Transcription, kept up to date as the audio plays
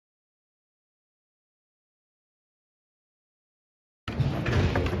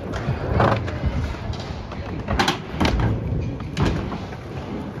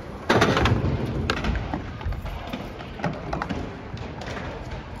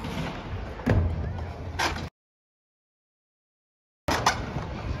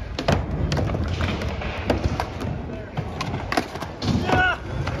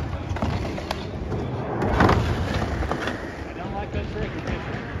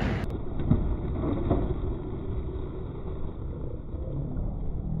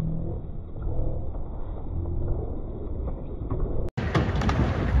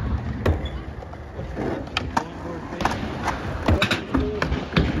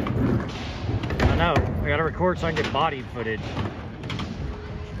Gotta record so I can get body footage.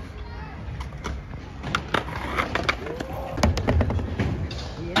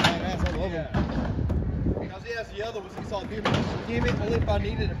 Because he has the other ones, he saw the damn it, only if I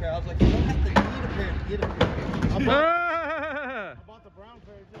needed a pair. I was like, you don't have to need a pair to get a pair. I bought the brown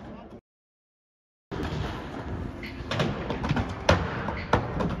pair just now.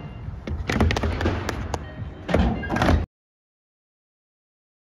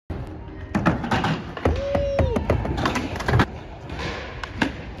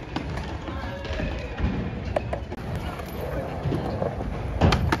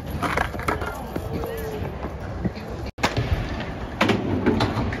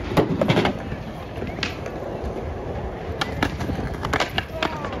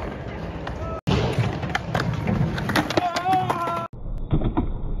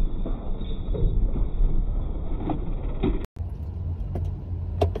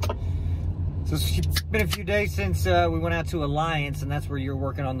 So it's been a few days since we went out to Alliance, and that's where you're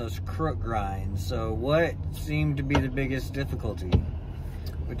working on those crook grinds. So what seemed to be the biggest difficulty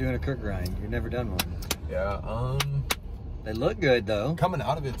with doing a crook grind? You've never done one. Yeah, They look good though. coming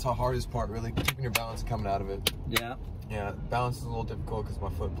out of it's the hardest part, really. Keeping your balance and coming out of it. Yeah. Yeah, balance is a little difficult because my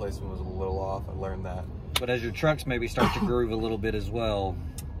foot placement was a little off. I learned that. But as your trucks maybe start to groove a little bit as well.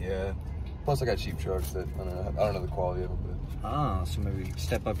 Yeah. Plus I got cheap trucks that, I don't know the quality of them, but. Ah, so maybe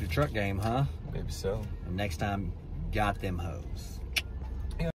step up your truck game, huh? Maybe so. And next time, got them hoes.